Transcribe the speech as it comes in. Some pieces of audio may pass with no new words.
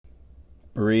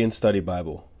Berean Study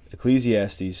Bible,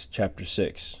 Ecclesiastes chapter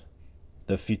 6.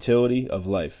 The futility of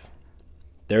life.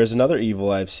 There is another evil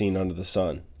I have seen under the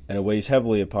sun, and it weighs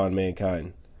heavily upon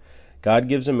mankind. God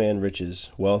gives a man riches,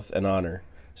 wealth, and honor,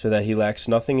 so that he lacks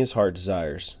nothing his heart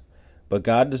desires. But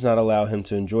God does not allow him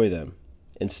to enjoy them.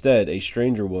 Instead, a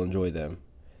stranger will enjoy them.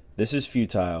 This is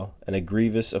futile and a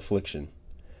grievous affliction.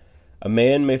 A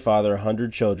man may father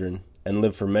 100 children and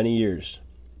live for many years,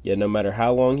 yet no matter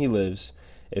how long he lives,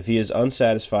 if he is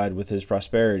unsatisfied with his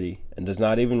prosperity and does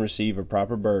not even receive a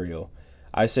proper burial,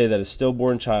 I say that a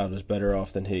stillborn child is better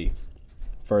off than he.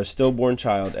 For a stillborn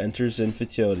child enters in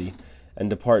futility and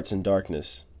departs in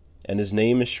darkness, and his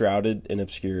name is shrouded in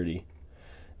obscurity.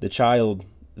 The child,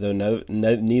 though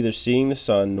neither seeing the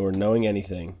sun nor knowing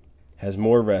anything, has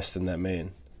more rest than that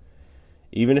man.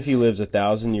 Even if he lives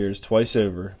 1,000 years twice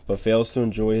over, but fails to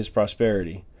enjoy his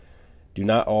prosperity, do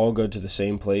not all go to the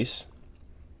same place?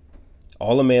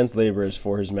 All a man's labor is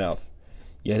for his mouth,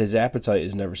 yet his appetite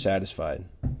is never satisfied.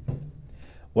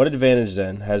 What advantage,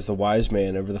 then, has the wise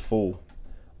man over the fool?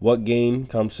 What gain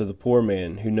comes to the poor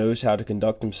man who knows how to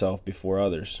conduct himself before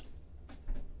others?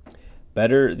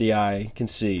 Better the eye can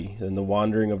see than the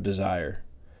wandering of desire.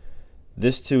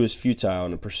 This too is futile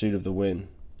in the pursuit of the wind.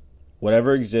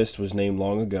 Whatever exists was named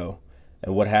long ago,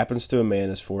 and what happens to a man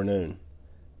is foreknown.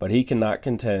 But he cannot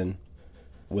contend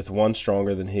with one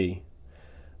stronger than he.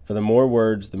 For the more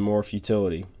words, the more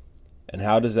futility. And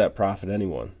how does that profit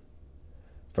anyone?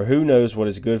 For who knows what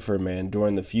is good for a man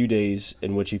during the few days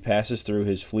in which he passes through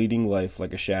his fleeting life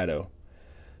like a shadow?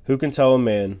 Who can tell a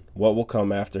man what will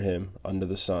come after him under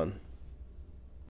the sun?